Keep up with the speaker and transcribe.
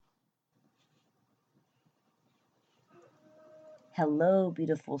Hello,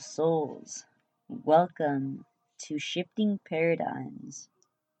 beautiful souls. Welcome to Shifting Paradigms.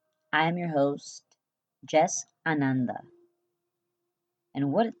 I am your host, Jess Ananda.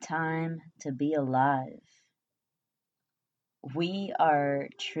 And what a time to be alive. We are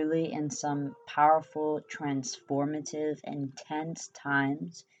truly in some powerful, transformative, intense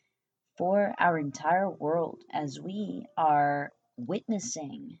times for our entire world as we are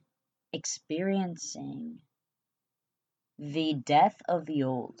witnessing, experiencing the death of the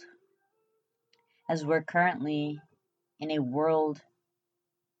old, as we're currently in a world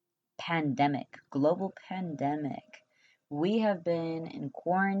pandemic, global pandemic. We have been in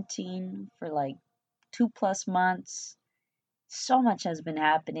quarantine for like 2+ months. So much has been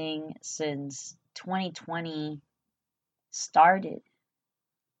happening since 2020 started.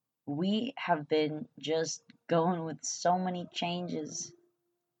 We have been just going with so many changes.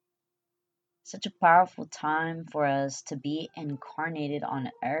 Such a powerful time for us to be incarnated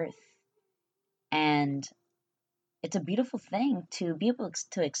on earth. And it's a beautiful thing to be able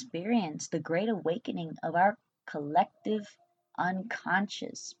to experience the great awakening of our collective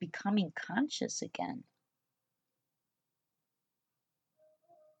unconscious becoming conscious again.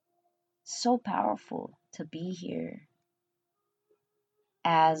 So powerful to be here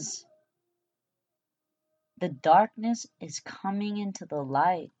as the darkness is coming into the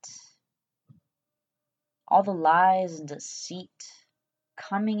light. All the lies and deceit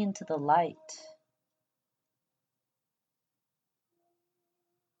coming into the light.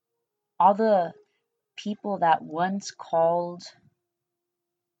 All the people that once called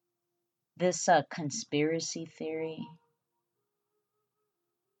this a conspiracy theory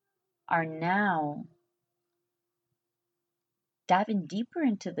are now diving deeper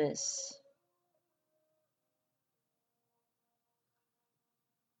into this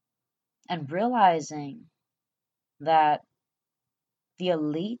and realizing that the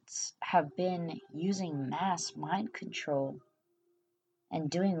elites have been using mass mind control and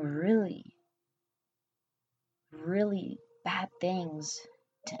doing really, really bad things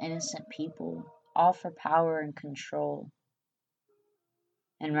to innocent people, all for power and control.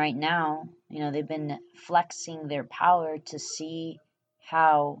 And right now, they've been flexing their power to see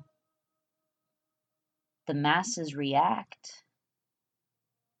how the masses react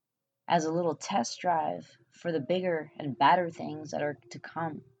as a little test drive for the bigger and badder things that are to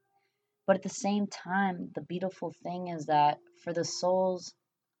come. But at the same time, the beautiful thing is that for the souls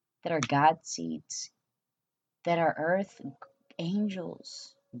that are God seeds, that are earth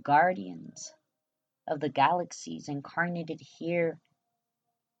angels, guardians of the galaxies incarnated here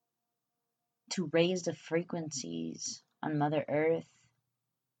to raise the frequencies on Mother Earth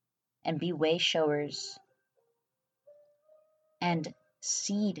and be way showers and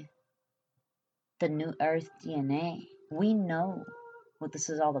seed the new Earth DNA. We know what this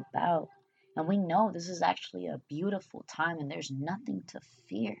is all about. And we know this is actually a beautiful time and there's nothing to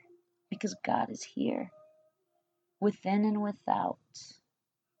fear because God is here, within and without.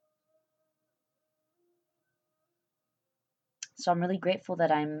 So I'm really grateful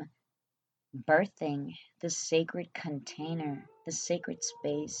that I'm birthing this sacred container, this sacred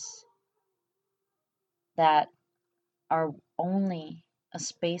space that are only a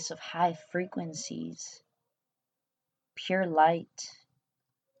space of high frequencies, pure light,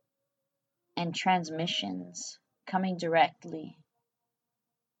 and transmissions coming directly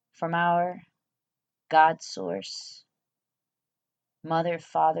from our God source, Mother,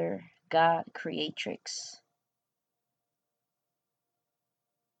 Father, God, Creatrix.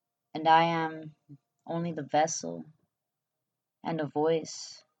 And I am only the vessel and a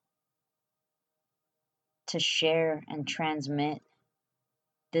voice to share and transmit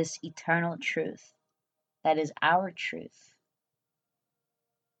this eternal truth that is our truth.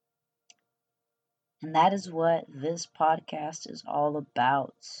 And that is what this podcast is all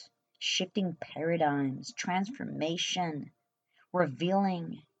about. Shifting paradigms, transformation,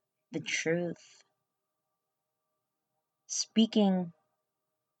 revealing the truth, speaking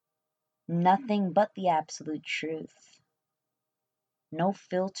nothing but the absolute truth, no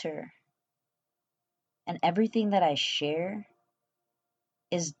filter. And everything that I share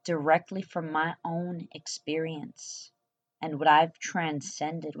is directly from my own experience and what I've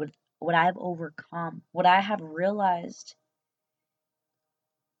transcended, what I've overcome, what I have realized,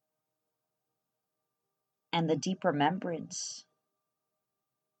 and the deep remembrance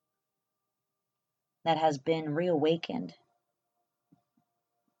that has been reawakened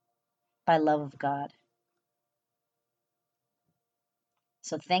by love of God.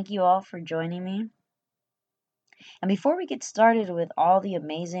 So thank you all for joining me. And before we get started with all the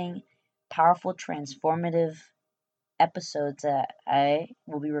amazing, powerful, transformative episodes that I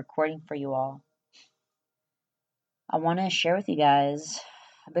will be recording for you all. I want to share with you guys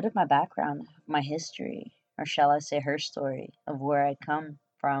a bit of my background, my history, or shall I say her story of where I come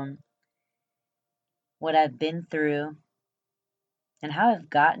from, what I've been through, and how I've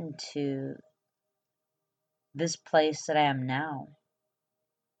gotten to this place that I am now,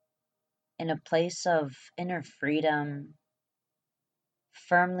 in a place of inner freedom,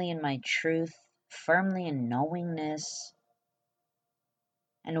 firmly in my truth, firmly in knowingness,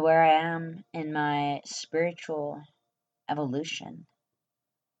 and where I am in my spiritual evolution.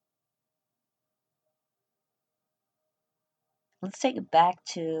 Let's take it back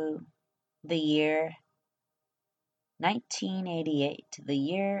to the year 1988, the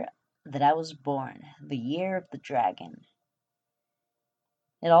year that I was born, the year of the dragon.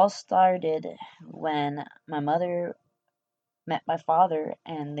 It all started when my mother met my father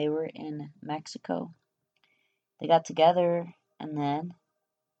and they were in Mexico. They got together and then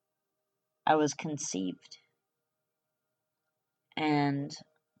I was conceived. And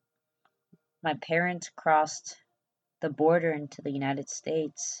my parents crossed the border into the United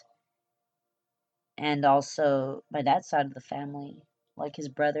States, and also my dad's side of the family, like his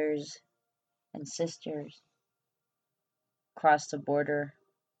brothers and sisters, crossed the border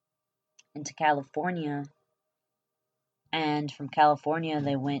into California, and from California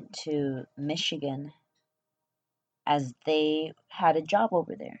they went to Michigan as they had a job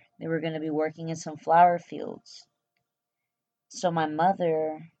over there. They were going to be working in some flower fields. So my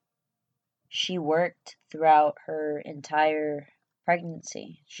mother, she worked throughout her entire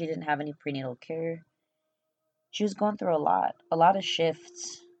pregnancy. She didn't have any prenatal care. She was going through a lot of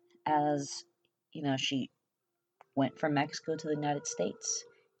shifts as, she went from Mexico to the United States.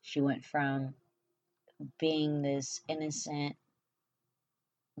 She went from being this innocent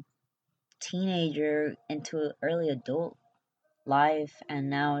teenager into early adult life, and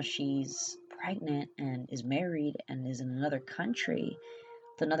now she's pregnant and is married and is in another country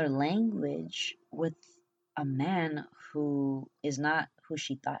with another language with a man who is not who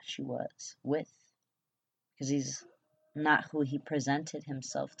she thought she was with, because he's not who he presented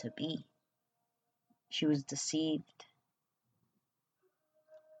himself to be. She was deceived.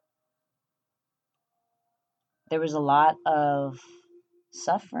 There was a lot of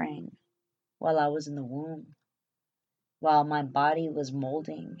suffering while I was in the womb, while my body was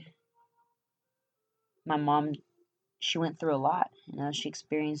molding. My mom, she went through a lot. She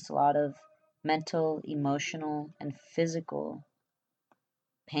experienced a lot of mental, emotional, and physical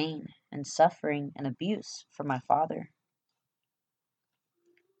pain and suffering and abuse from my father.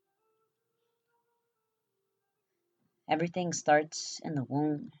 Everything starts in the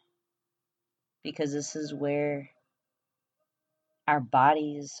womb because this is where our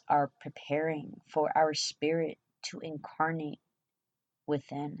bodies are preparing for our spirit to incarnate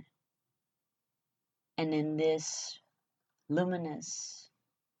within. And in this luminous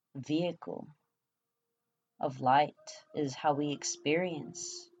vehicle of light is how we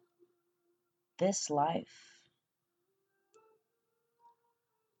experience this life.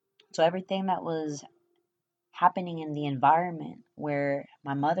 So everything that was happening in the environment where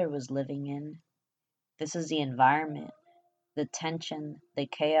my mother was living in, this is the environment, the tension, the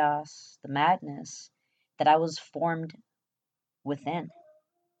chaos, the madness that I was formed within.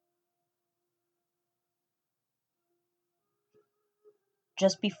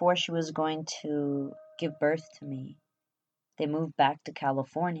 Just before she was going to give birth to me, they moved back to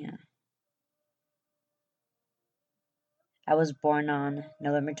California. I was born on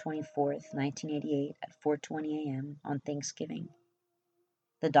November 24th, 1988 at 4:20 a.m. on Thanksgiving.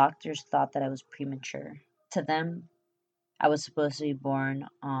 The doctors thought that I was premature. To them, I was supposed to be born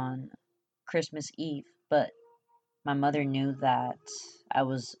on Christmas Eve, but my mother knew that I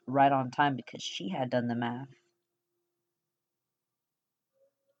was right on time because she had done the math.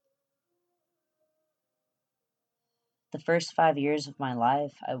 The first 5 years of my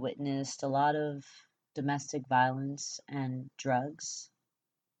life, I witnessed a lot of domestic violence and drugs,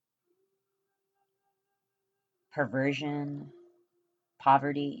 perversion,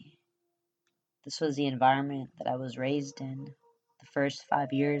 poverty. This was the environment that I was raised in the first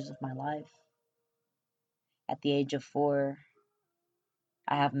 5 years of my life. At the age of 4,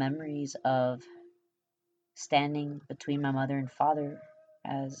 I have memories of standing between my mother and father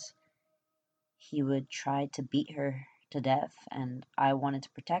as he would try to beat her to death, and I wanted to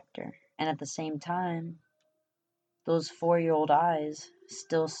protect her. And at the same time, those 4-year-old eyes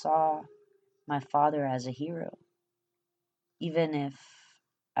still saw my father as a hero. Even if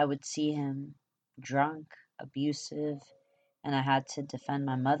I would see him drunk, abusive, and I had to defend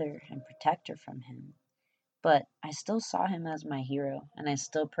my mother and protect her from him, But I still saw him as my hero, and I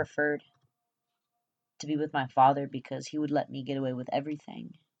still preferred to be with my father because he would let me get away with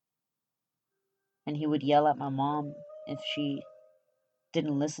everything. And he would yell at my mom if she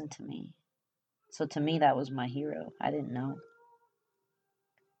didn't listen to me. So to me, that was my hero. I didn't know.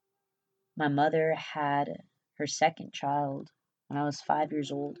 My mother had her second child when I was 5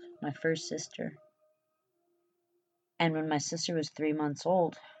 years old, my first sister. And when my sister was 3 months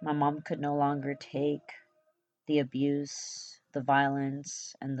old, my mom could no longer take the abuse, the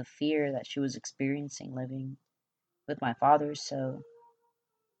violence, and the fear that she was experiencing living with my father. So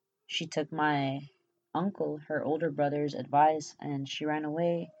she took my uncle, her older brother's advice, and she ran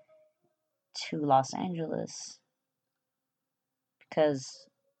away to Los Angeles because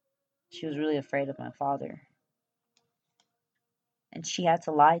she was really afraid of my father. And she had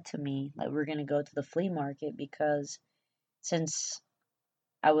to lie to me that we're going to go to the flea market because since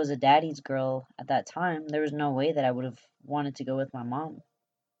I was a daddy's girl at that time, there was no way that I would have wanted to go with my mom.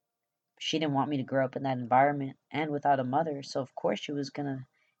 She didn't want me to grow up in that environment and without a mother, so of course she was going to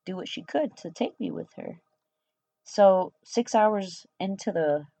do what she could to take me with her. So, 6 hours into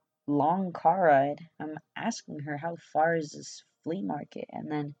the long car ride, I'm asking her, how far is this flea market?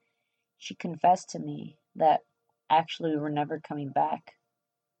 And then she confessed to me that actually we were never coming back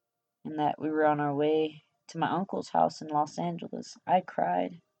and that we were on our way to my uncle's house in Los Angeles. I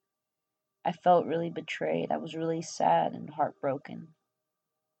cried. I felt really betrayed. I was really sad and heartbroken.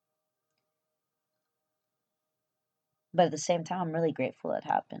 But at the same time, I'm really grateful it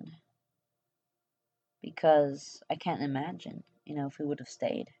happened because I can't imagine, if we would have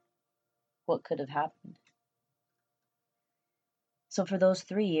stayed, what could have happened. So for those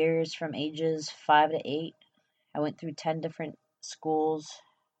 3 years, from ages 5 to 8, I went through 10 different schools.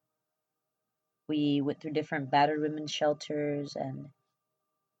 We went through different battered women's shelters, and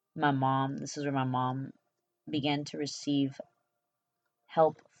this is where my mom began to receive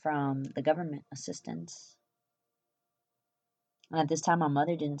help from the government, assistance. And at this time, my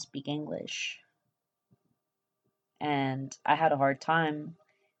mother didn't speak English. And I had a hard time,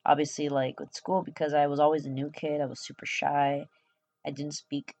 obviously, like with school, because I was always a new kid. I was super shy. I didn't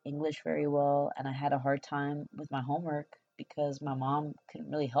speak English very well, and I had a hard time with my homework because my mom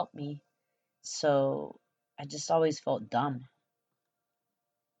couldn't really help me. So I just always felt dumb.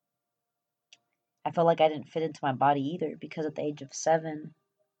 I felt like I didn't fit into my body either because at the age of 7,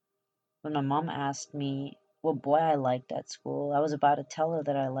 when my mom asked me what boy I liked at school, I was about to tell her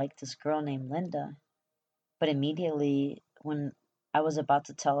that I liked this girl named Linda. But immediately, when I was about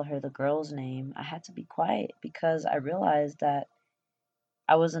to tell her the girl's name, I had to be quiet because I realized that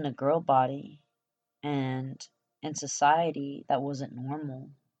I was in a girl body and in society that wasn't normal.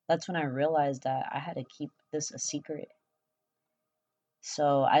 That's when I realized that I had to keep this a secret.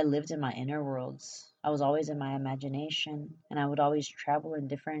 So I lived in my inner worlds. I was always in my imagination, and I would always travel in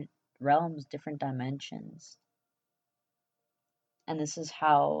different realms, different dimensions. And this is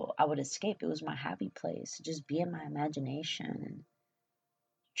how I would escape. It was my happy place, just be in my imagination and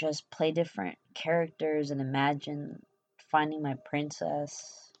just play different characters and imagine finding my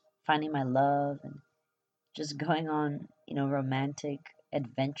princess, finding my love, and just going on, romantic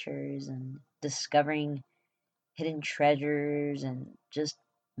adventures and discovering hidden treasures and just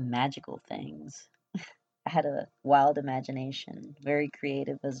magical things. I had a wild imagination, very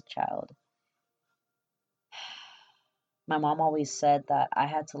creative as a child. My mom always said that I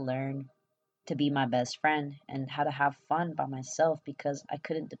had to learn to be my best friend and how to have fun by myself because I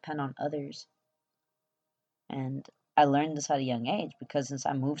couldn't depend on others. And I learned this at a young age because since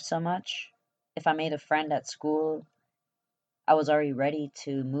I moved so much, if I made a friend at school, I was already ready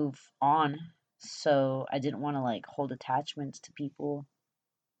to move on. So I didn't want to like hold attachments to people.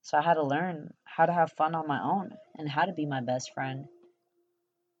 So I had to learn how to have fun on my own and how to be my best friend.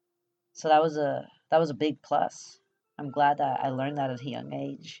 So that was a big plus. I'm glad that I learned that at a young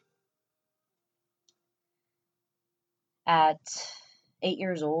age. At 8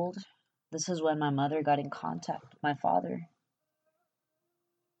 years old, this is when my mother got in contact with my father.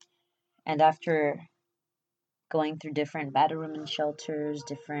 And after going through different battered women shelters,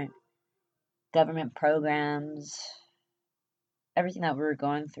 different government programs, everything that we were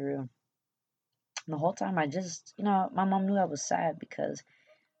going through, the whole time I just, my mom knew I was sad because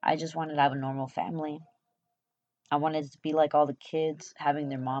I just wanted to have a normal family. I wanted to be like all the kids, having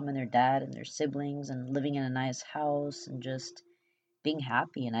their mom and their dad and their siblings and living in a nice house and just being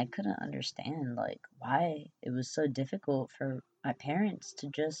happy. And I couldn't understand like why it was so difficult for my parents to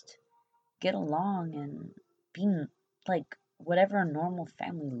just get along and being like whatever a normal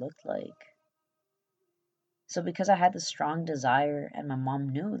family looked like. So because I had this strong desire and my mom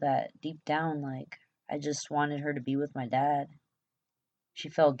knew that deep down, like I just wanted her to be with my dad. She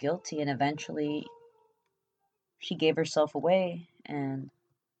felt guilty, and eventually she gave herself away, and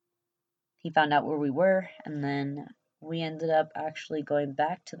he found out where we were, and then we ended up actually going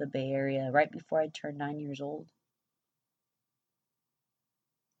back to the Bay Area right before I turned 9 years old.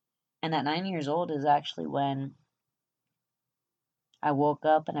 And at 9 years old is actually when I woke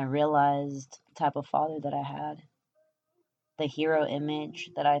up and I realized the type of father that I had. The hero image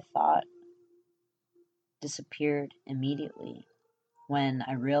that I thought disappeared immediately when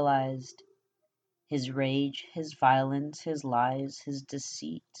I realized his rage, his violence, his lies, his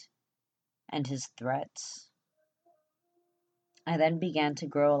deceit, and his threats. I then began to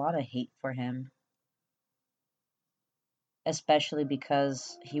grow a lot of hate for him, especially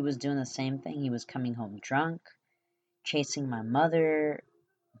because he was doing the same thing. He was coming home drunk, chasing my mother,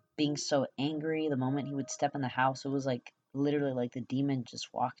 being so angry the moment he would step in the house. It was like literally like the demon just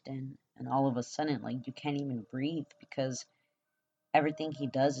walked in, and all of a sudden, like, you can't even breathe because everything he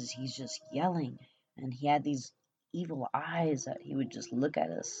does is he's just yelling. And he had these evil eyes that he would just look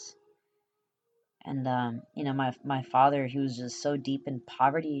at us. And my father, he was just so deep in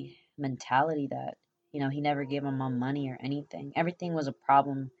poverty mentality that he never gave my mom money or anything. Everything was a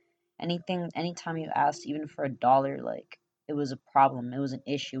problem. Anytime you asked even for $1, like, it was a problem, it was an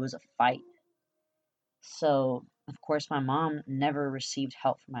issue, it was a fight. So of course my mom never received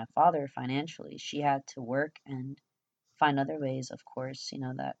help from my father financially. She had to work and find other ways, of course,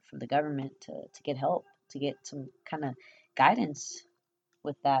 that from the government to get help, to get some kind of guidance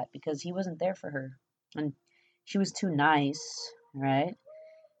with that, because he wasn't there for her. And she was too nice, right?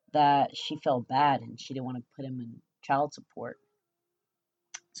 That she felt bad and she didn't want to put him in child support.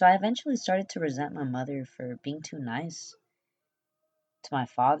 So I eventually started to resent my mother for being too nice to my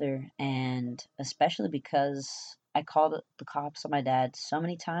father, and especially because I called the cops on my dad so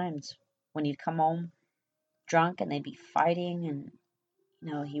many times when he'd come home drunk and they'd be fighting, and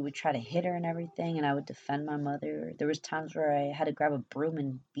he would try to hit her and everything, and I would defend my mother. There was times where I had to grab a broom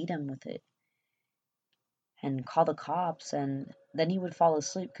and beat him with it and call the cops, and then he would fall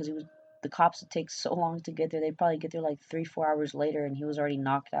asleep because the cops would take so long to get there. They'd probably get there like 3-4 hours later, and he was already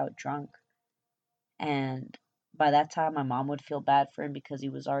knocked out drunk. And by that time, my mom would feel bad for him because he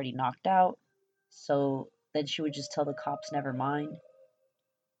was already knocked out. So then she would just tell the cops, never mind.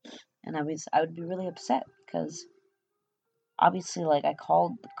 And I would be really upset because obviously, like, I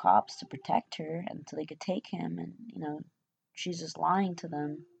called the cops to protect her and so they could take him, and she's just lying to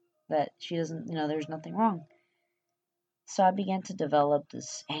them that she doesn't, there's nothing wrong. So I began to develop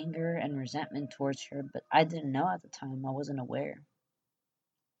this anger and resentment towards her, but I didn't know at the time. I wasn't aware.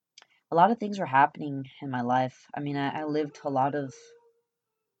 A lot of things were happening in my life. I mean, I lived a lot of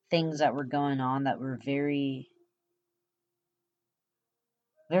things that were going on that were very,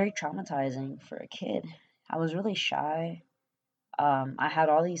 very traumatizing for a kid. I was really shy. I had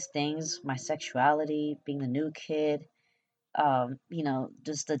all these things, my sexuality, being the new kid,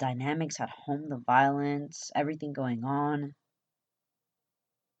 just the dynamics at home, the violence, everything going on.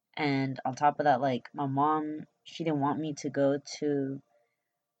 And on top of that, like, my mom, she didn't want me to go to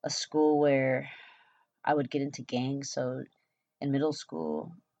a school where I would get into gangs. So in middle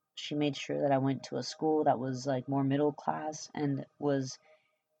school, she made sure that I went to a school that was like more middle class and was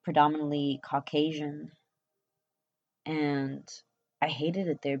predominantly Caucasian. And I hated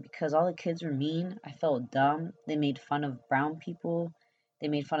it there because all the kids were mean. I felt dumb. They made fun of brown people. They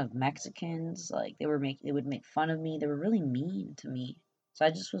made fun of Mexicans. Like, they would make fun of me. They were really mean to me. So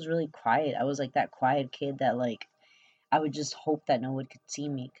I just was really quiet. I was like that quiet kid that, like, I would just hope that no one could see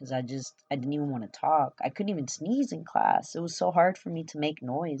me because I didn't even want to talk. I couldn't even sneeze in class. It was so hard for me to make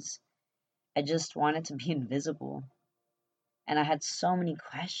noise. I just wanted to be invisible. And I had so many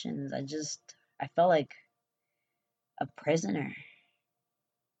questions. I felt like a prisoner.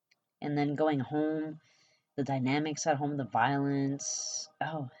 And then going home, the dynamics at home, the violence,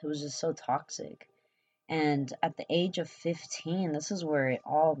 oh, it was just so toxic. And at the age of 15, this is where it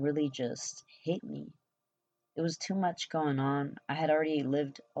all really just hit me. It was too much going on. I had already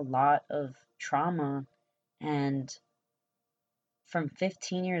lived a lot of trauma, and from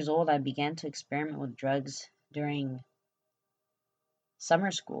 15 years old, I began to experiment with drugs during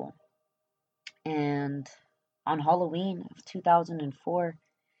summer school. And on Halloween of 2004,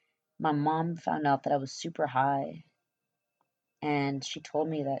 my mom found out that I was super high, and she told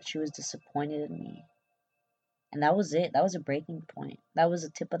me that she was disappointed in me. And that was it. That was a breaking point. That was the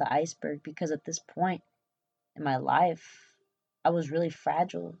tip of the iceberg because at this point in my life, I was really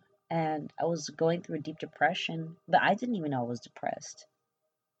fragile and I was going through a deep depression, but I didn't even know I was depressed.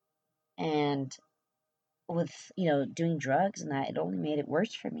 And with, doing drugs and that, it only made it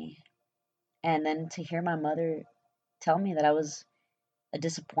worse for me. And then to hear my mother tell me that I was a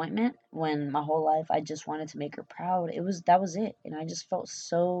disappointment when my whole life I just wanted to make her proud. That was it. And I just felt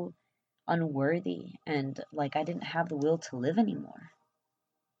so unworthy and like I didn't have the will to live anymore.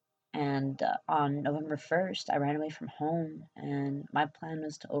 And on November 1st, I ran away from home, and my plan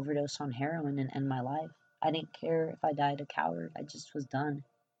was to overdose on heroin and end my life. I didn't care if I died a coward, I just was done.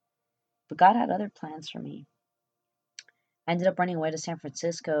 But God had other plans for me. I ended up running away to San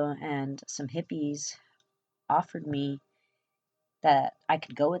Francisco, and some hippies offered me that I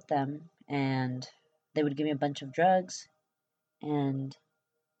could go with them, and they would give me a bunch of drugs, and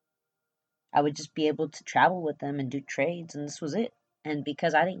I would just be able to travel with them and do trades, and this was it. And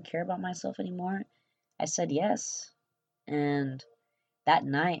because I didn't care about myself anymore, I said yes. And that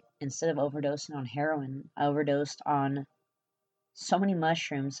night, instead of overdosing on heroin, I overdosed on so many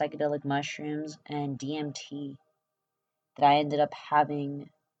mushrooms, psychedelic mushrooms, and DMT that I ended up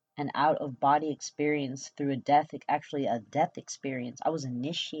having an out of body experience through actually a death experience. I was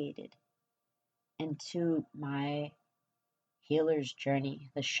initiated into my healer's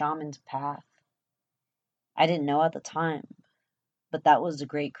journey, the shaman's path. I didn't know at the time, but that was the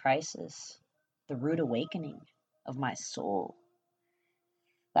great crisis, the rude awakening of my soul.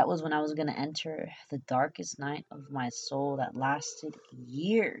 That was when I was going to enter the darkest night of my soul that lasted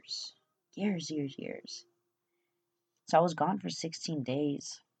years. Years, years, years. So I was gone for 16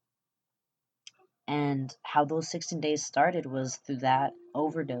 days. And how those 16 days started was through that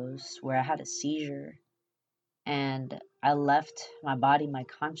overdose where I had a seizure and I left my body, my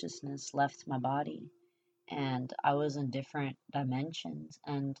consciousness left my body, and I was in different dimensions.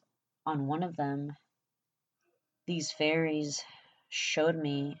 And on one of them, these fairies showed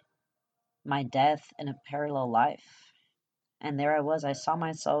me my death in a parallel life. And there I was. I saw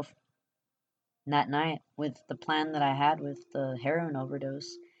myself that night with the plan that I had with the heroin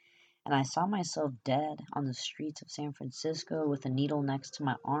overdose. And I saw myself dead on the streets of San Francisco with a needle next to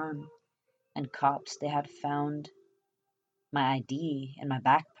my arm. And cops, they had found my ID in my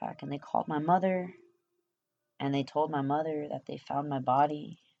backpack and they called my mother and they told my mother that they found my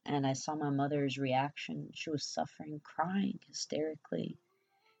body. And I saw my mother's reaction. She was suffering, crying hysterically.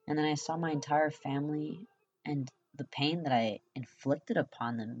 And then I saw my entire family and the pain that I inflicted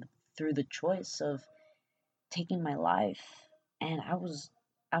upon them through the choice of taking my life. And I was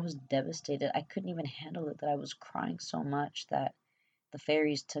devastated. I couldn't even handle it that I was crying so much that the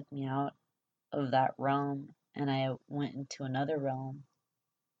fairies took me out of that realm and I went into another realm.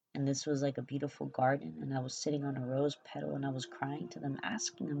 And this was like a beautiful garden and I was sitting on a rose petal and I was crying to them,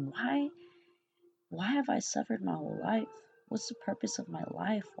 asking them, why have I suffered my whole life? What's the purpose of my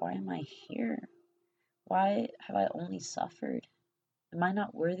life? Why am I here? Why have I only suffered? Am I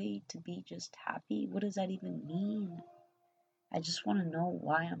not worthy to be just happy? What does that even mean? I just want to know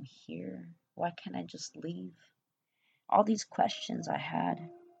why I'm here. Why can't I just leave? All these questions I had.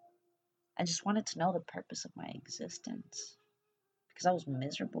 I just wanted to know the purpose of my existence because I was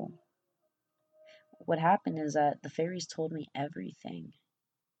miserable. What happened is that the fairies told me everything.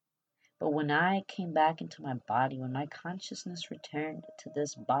 But when I came back into my body, when my consciousness returned to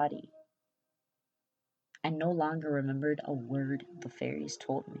this body, I no longer remembered a word the fairies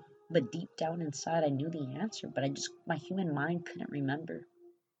told me. But deep down inside, I knew the answer, but my human mind couldn't remember.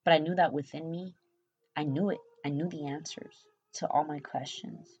 But I knew that within me, I knew it. I knew the answers to all my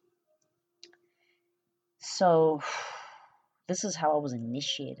questions. So, this is how I was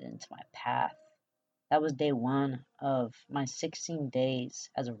initiated into my path. That was day one of my 16 days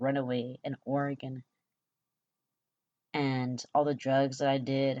as a runaway in Oregon. And all the drugs that I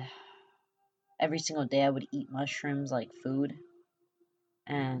did, every single day I would eat mushrooms like food.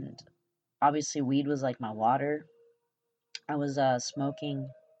 And obviously, weed was like my water. I was smoking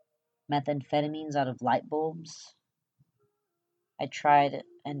methamphetamines out of light bulbs. I tried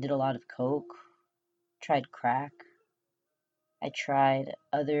and did a lot of coke, tried crack. I tried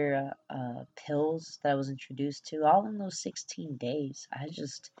other pills that I was introduced to all in those 16 days. I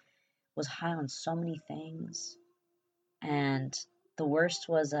just was high on so many things. And the worst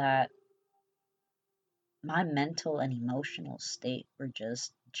was that my mental and emotional state were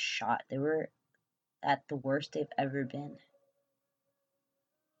just shot. They were at the worst they've ever been.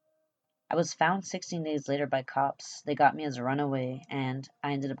 I was found 16 days later by cops. They got me as a runaway, and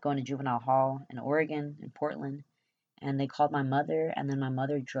I ended up going to juvenile hall in Oregon, in Portland. And they called my mother, and then my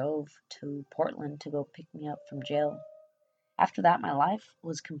mother drove to Portland to go pick me up from jail. After that, my life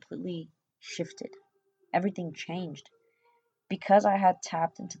was completely shifted. Everything changed. Because I had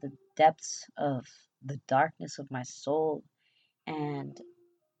tapped into the depths of the darkness of my soul and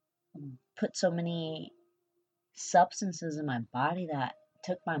put so many substances in my body that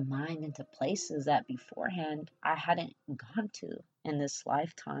took my mind into places that beforehand I hadn't gone to in this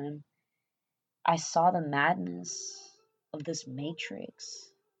lifetime. I saw the madness of this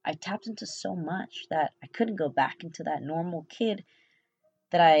matrix. I tapped into so much that I couldn't go back into that normal kid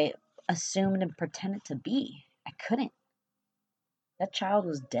that I assumed and pretended to be. I couldn't. That child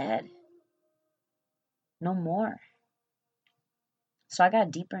was dead. No more. So I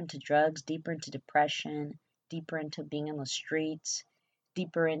got deeper into drugs, deeper into depression, deeper into being in the streets,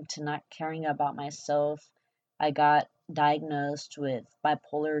 deeper into not caring about myself. I got diagnosed with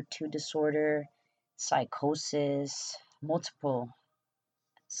bipolar 2 disorder, psychosis, multiple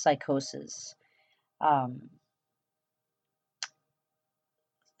psychosis, um,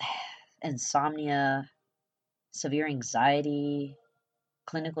 insomnia, severe anxiety,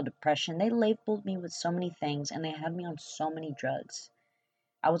 clinical depression. They labeled me with so many things and they had me on so many drugs.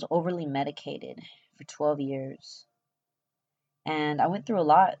 I was overly medicated for 12 years. And I went through a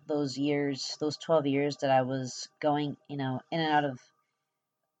lot those years, those 12 years that I was going, in and out of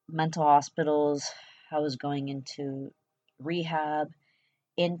mental hospitals. I was going into rehab,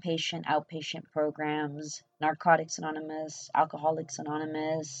 inpatient, outpatient programs, Narcotics Anonymous, Alcoholics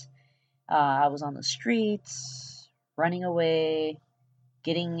Anonymous. I was on the streets, running away,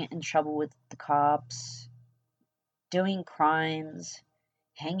 getting in trouble with the cops, doing crimes,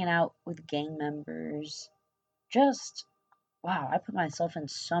 hanging out with gang members. Just, wow, I put myself in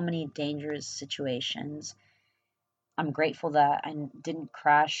so many dangerous situations. I'm grateful that I didn't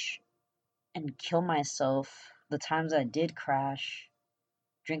crash and kill myself the times I did crash,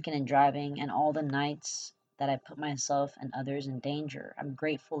 drinking and driving, and all the nights that I put myself and others in danger. I'm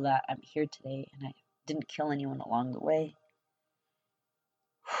grateful that I'm here today and I didn't kill anyone along the way.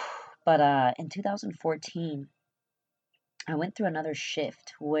 But in 2014, I went through another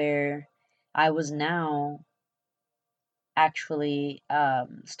shift where I was now actually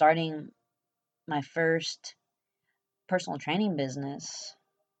starting my first personal training business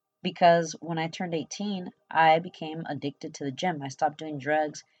because when I turned 18, I became addicted to the gym. I stopped doing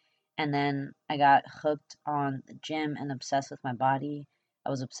drugs and then I got hooked on the gym and obsessed with my body. I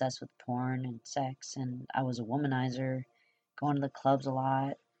was obsessed with porn and sex, and I was a womanizer, going to the clubs a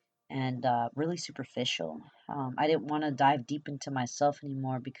lot, and really superficial. I didn't want to dive deep into myself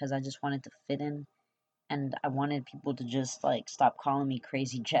anymore because I just wanted to fit in, and I wanted people to just like stop calling me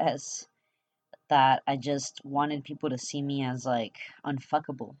Crazy Jess. That I just wanted people to see me as like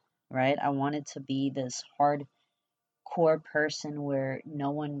unfuckable, right? I wanted to be this hardcore person where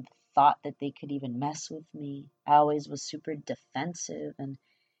no one thought that they could even mess with me. I always was super defensive and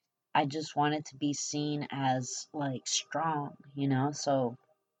I just wanted to be seen as like strong, So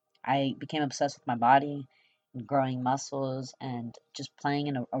I became obsessed with my body and growing muscles and just playing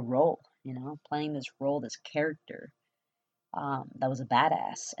in a role, playing this role, this character that was a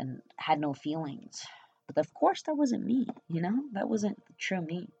badass and had no feelings. But of course, that wasn't me, That wasn't the true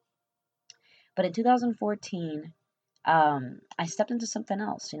me. But in 2014, I stepped into something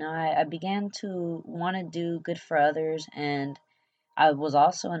else. I began to want to do good for others, and I was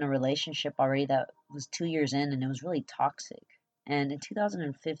also in a relationship already that was 2 years in, and it was really toxic. And in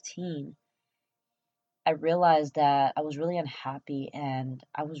 2015, I realized that I was really unhappy, and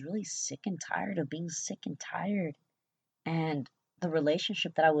I was really sick and tired of being sick and tired. And the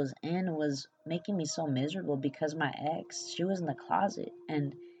relationship that I was in was making me so miserable because my ex, she was in the closet,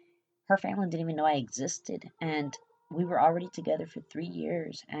 and her family didn't even know I existed. And we were already together for 3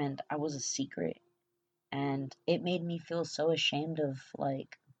 years, and I was a secret. And it made me feel so ashamed of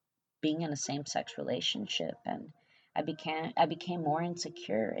like being in a same sex relationship. And I became more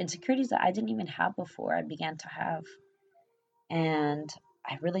insecure. Insecurities that I didn't even have before, I began to have. And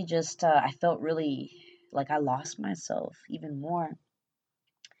I really just I felt really like I lost myself even more.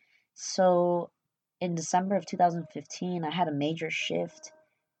 So in December of 2015, I had a major shift.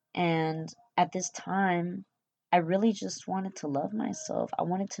 And at this time, I really just wanted to love myself. I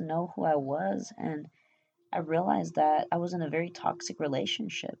wanted to know who I was. And I realized that I was in a very toxic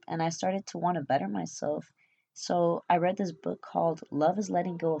relationship. And I started to want to better myself. So I read this book called Love is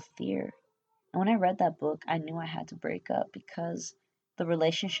Letting Go of Fear. And when I read that book, I knew I had to break up because the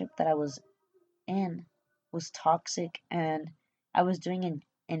relationship that I was in was toxic and I was doing an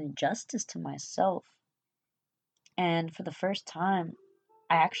injustice to myself. And for the first time,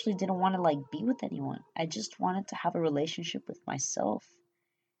 I actually didn't want to like be with anyone. I just wanted to have a relationship with myself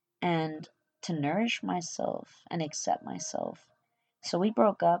and to nourish myself and accept myself. So we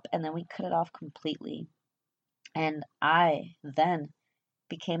broke up and then we cut it off completely. And I then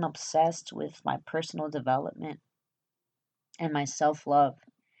became obsessed with my personal development and my self love.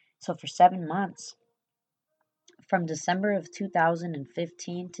 So for 7 months, From December of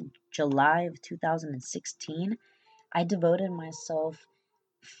 2015 to July of 2016, I devoted myself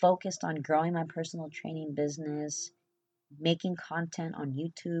focused on growing my personal training business, making content on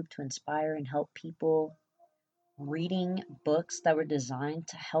YouTube to inspire and help people, reading books that were designed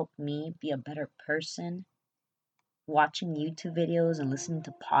to help me be a better person, watching YouTube videos and listening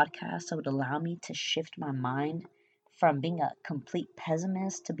to podcasts that would allow me to shift my mind from being a complete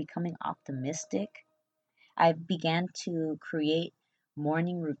pessimist to becoming optimistic. I began to create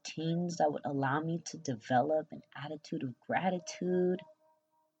morning routines that would allow me to develop an attitude of gratitude.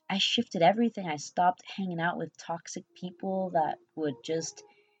 I shifted everything. I stopped hanging out with toxic people that would just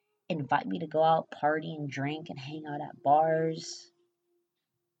invite me to go out, party, and drink and hang out at bars.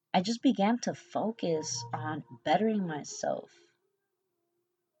 I just began to focus on bettering myself.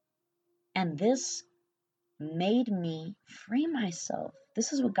 And this made me free myself.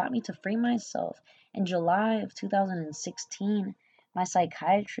 This is what got me to free myself. In July of 2016, my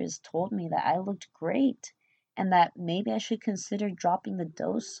psychiatrist told me that I looked great and that maybe I should consider dropping the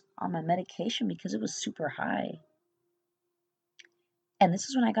dose on my medication because it was super high. And this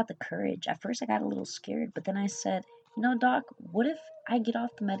is when I got the courage. At first, I got a little scared, but then I said, doc, what if I get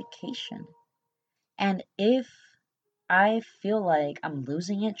off the medication? And if I feel like I'm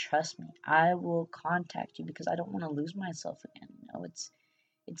losing it, trust me, I will contact you because I don't want to lose myself again.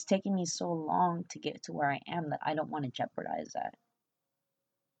 It's taking me so long to get to where I am that I don't want to jeopardize that.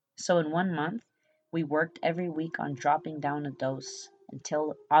 So in 1 month, we worked every week on dropping down a dose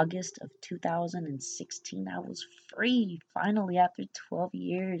until August of 2016. I was free finally after 12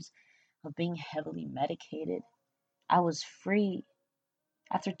 years of being heavily medicated. I was free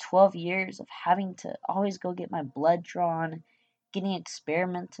after 12 years of having to always go get my blood drawn, getting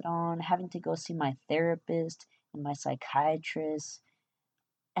experimented on, having to go see my therapist and my psychiatrist,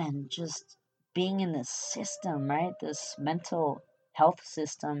 and just being in this system, right? This mental health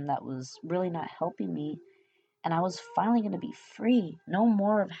system that was really not helping me. And I was finally going to be free. No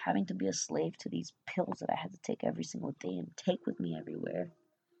more of having to be a slave to these pills that I had to take every single day and take with me everywhere.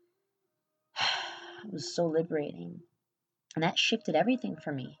 It was so liberating. And that shifted everything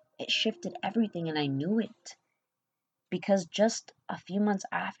for me. It shifted everything, and I knew it. Because just a few months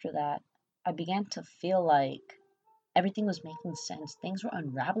after that, I began to feel like everything was making sense. Things were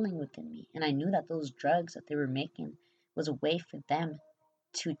unraveling within me. And I knew that those drugs that they were making was a way for them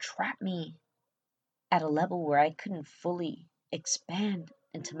to trap me at a level where I couldn't fully expand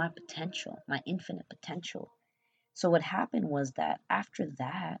into my potential, my infinite potential. So what happened was that after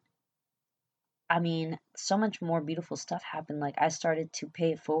that, so much more beautiful stuff happened. Like I started to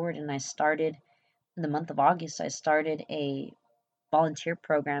pay it forward, and I started in the month of August, I started a volunteer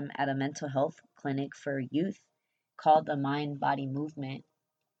program at a mental health clinic for youth called the Mind Body Movement.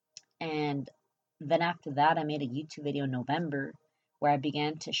 And then after that, I made a YouTube video in November where I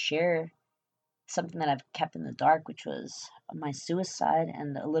began to share something that I've kept in the dark, which was my suicide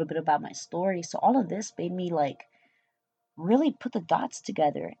and a little bit about my story. So all of this made me like really put the dots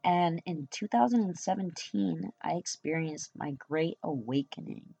together. And in 2017, I experienced my great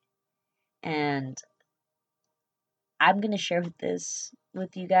awakening. And I'm going to share this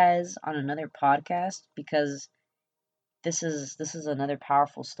with you guys on another podcast because this is another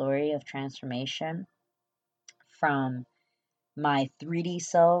powerful story of transformation from my 3D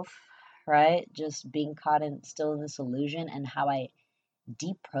self, right? Just being caught in still in this illusion, and how I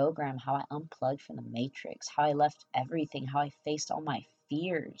deprogram, how I unplugged from the matrix, how I left everything, how I faced all my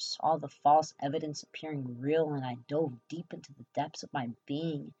fears, all the false evidence appearing real, and I dove deep into the depths of my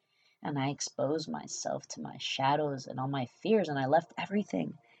being, and I exposed myself to my shadows and all my fears, and I left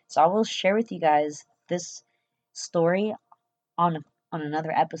everything. So I will share with you guys this story on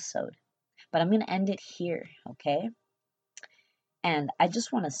another episode. But I'm going to end it here, okay? And I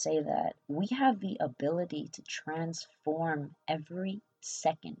just want to say that we have the ability to transform every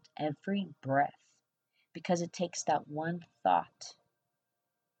second, every breath, because it takes that one thought,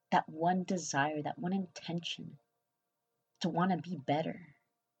 that one desire, that one intention to want to be better.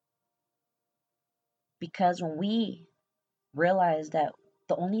 Because when we realize that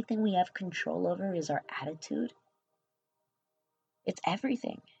the only thing we have control over is our attitude, it's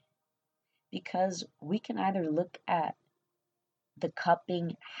everything. Because we can either look at the cup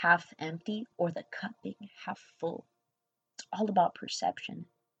being half empty or the cup being half full. It's all about perception.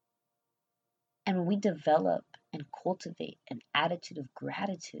 And when we develop and cultivate an attitude of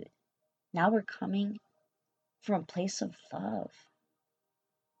gratitude, now we're coming from a place of love,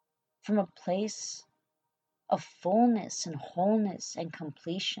 from a place of fullness and wholeness and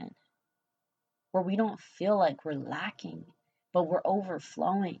completion, where we don't feel like we're lacking, but we're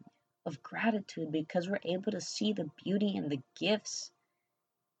overflowing. of gratitude because we're able to see the beauty and the gifts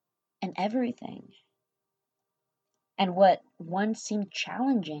and everything. And what once seemed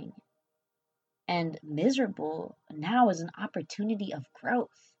challenging and miserable now is an opportunity of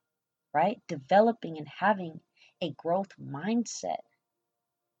growth, right? Developing and having a growth mindset.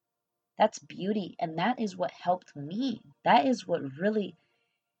 That's beauty. And that is what helped me. That is what really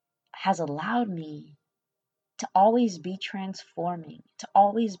has allowed me to always be transforming, to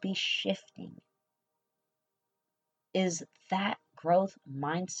always be shifting, is that growth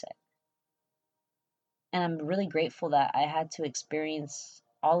mindset. And I'm really grateful that I had to experience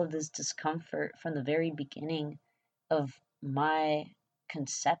all of this discomfort from the very beginning of my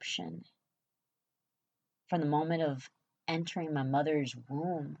conception, from the moment of entering my mother's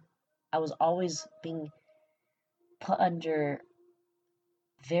womb. I was always being put under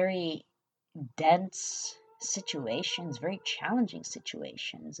very dense situations, very challenging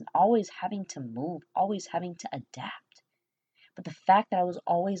situations, and always having to move, always having to adapt. But the fact that I was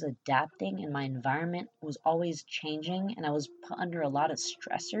always adapting and my environment was always changing and I was put under a lot of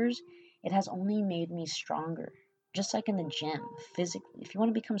stressors, it has only made me stronger. Just like in the gym, physically. If you want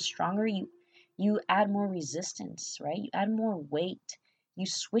to become stronger, you add more resistance, right? You add more weight. You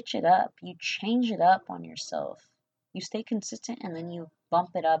switch it up. You change it up on yourself. You stay consistent and then you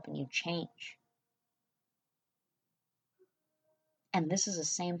bump it up and you change. And this is the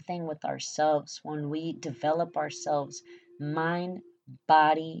same thing with ourselves when we develop ourselves mind,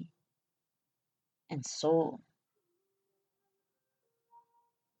 body, and soul.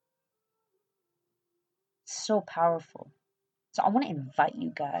 It's so powerful. So I want to invite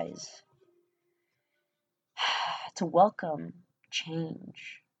you guys to welcome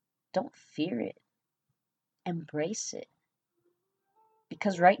change. Don't fear it, embrace it.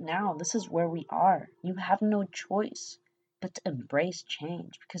 Because right now, this is where we are. You have no choice but to embrace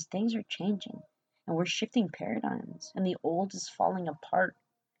change because things are changing and we're shifting paradigms and the old is falling apart.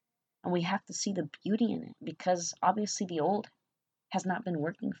 And we have to see the beauty in it because obviously the old has not been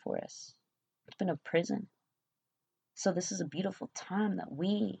working for us. It's been a prison. So this is a beautiful time that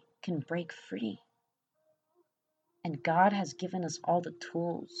we can break free. And God has given us all the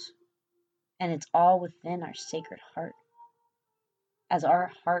tools, and it's all within our sacred heart. As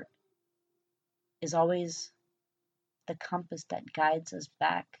our heart is always the compass that guides us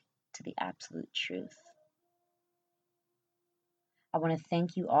back to the absolute truth. I want to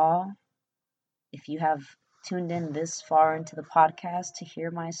thank you all. If you have tuned in this far into the podcast to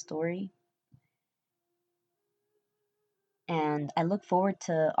hear my story, and I look forward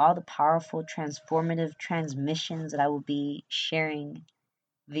to all the powerful, transformative transmissions that I will be sharing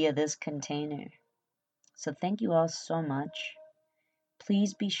via this container. So thank you all so much.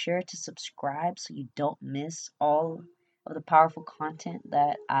 Please be sure to subscribe so you don't miss all of the powerful content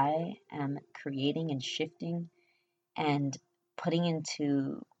that I am creating and shifting and putting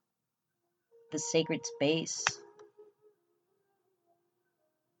into the sacred space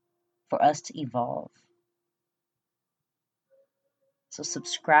for us to evolve. So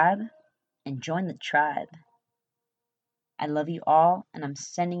subscribe and join the tribe. I love you all, and I'm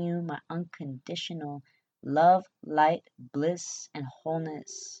sending you my unconditional love, light, bliss, and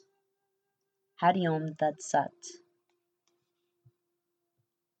wholeness. Hari Om Tat Sat.